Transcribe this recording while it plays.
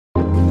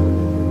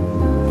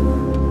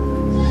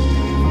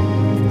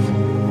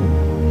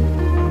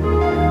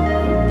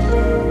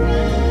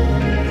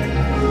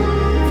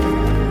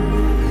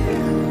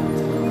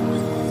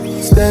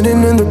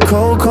Standing in the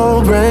cold,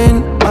 cold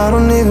rain, I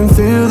don't even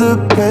feel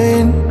the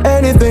pain.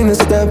 Anything to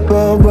step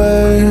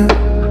away,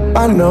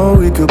 I know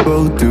we could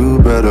both do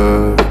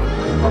better.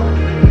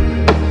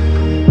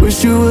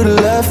 Wish you would've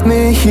left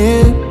me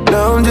here.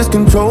 Now I'm just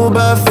controlled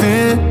by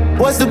fear.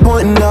 What's the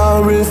point in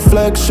our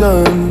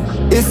reflection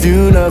if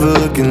you never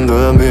look in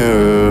the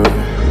mirror?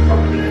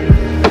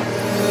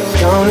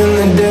 Counting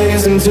the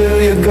days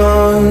until you're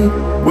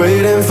gone,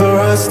 waiting for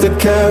us to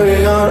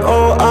carry on.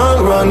 Oh,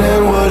 I'm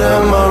running, what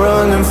am I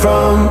running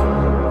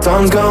from?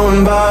 Time's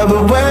going by,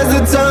 but where's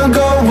the time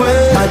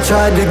going? I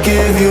tried to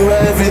give you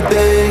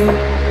everything,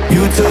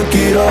 you took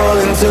it all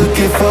and took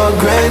it for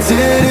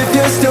granted. If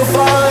you're still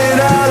falling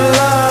out of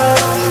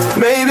love,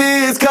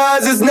 maybe it's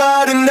 'cause it's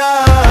not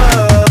enough.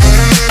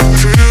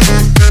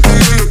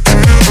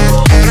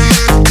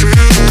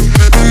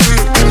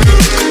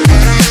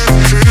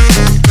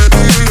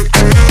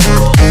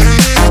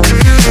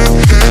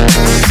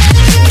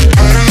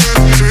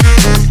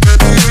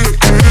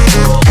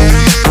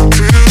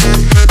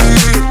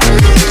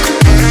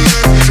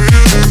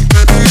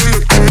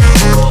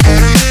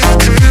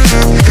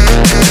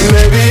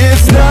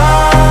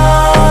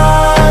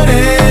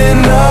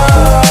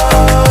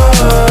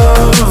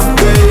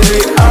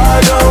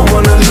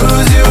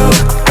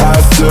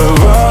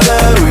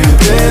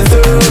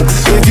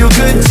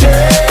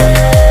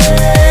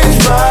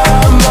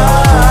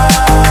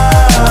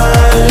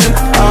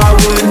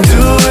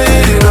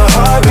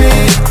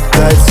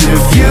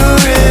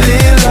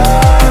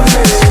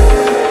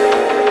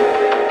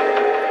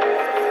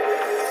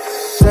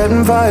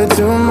 Setting fire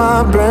to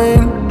my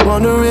brain,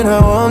 wondering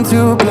how I'm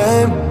to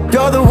blame.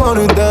 You're the one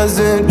who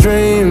doesn't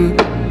dream,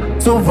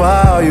 so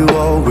why are you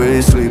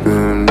always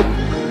sleeping?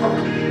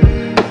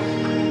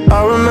 I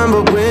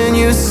remember when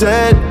you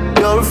said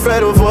you're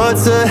afraid of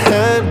what's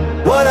ahead.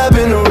 What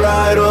happened to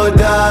ride or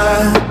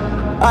die?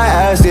 I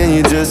asked and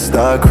you just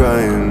start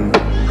crying.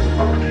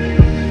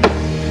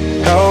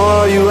 How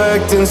are you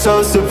acting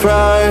so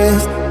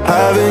surprised?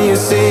 Haven't you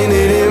seen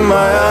it in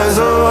my eyes?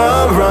 Oh,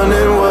 I'm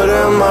running, what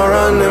am I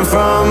running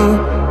from?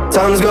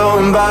 Time's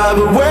going by,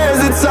 but where's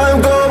the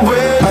time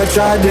going? I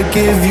tried to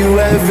give you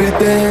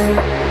everything,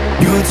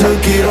 you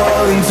took it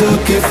all and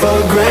took it for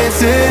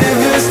granted. If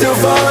you're still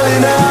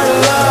falling out of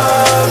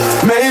love,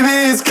 maybe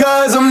it's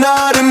 'cause I'm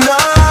not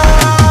enough.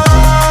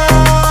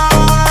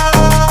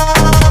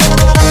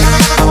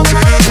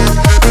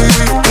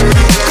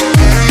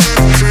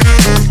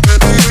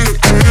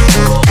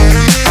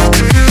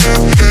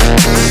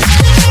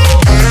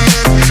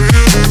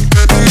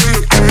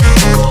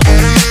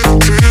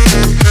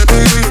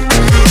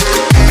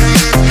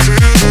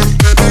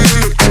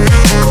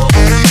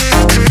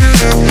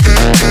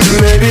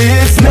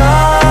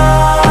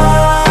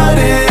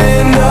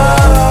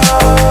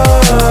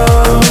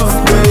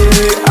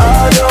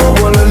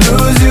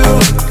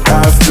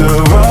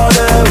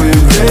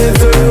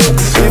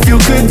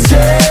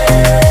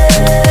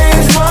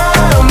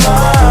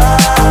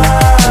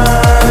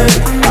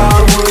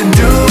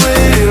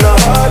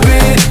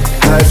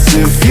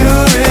 If you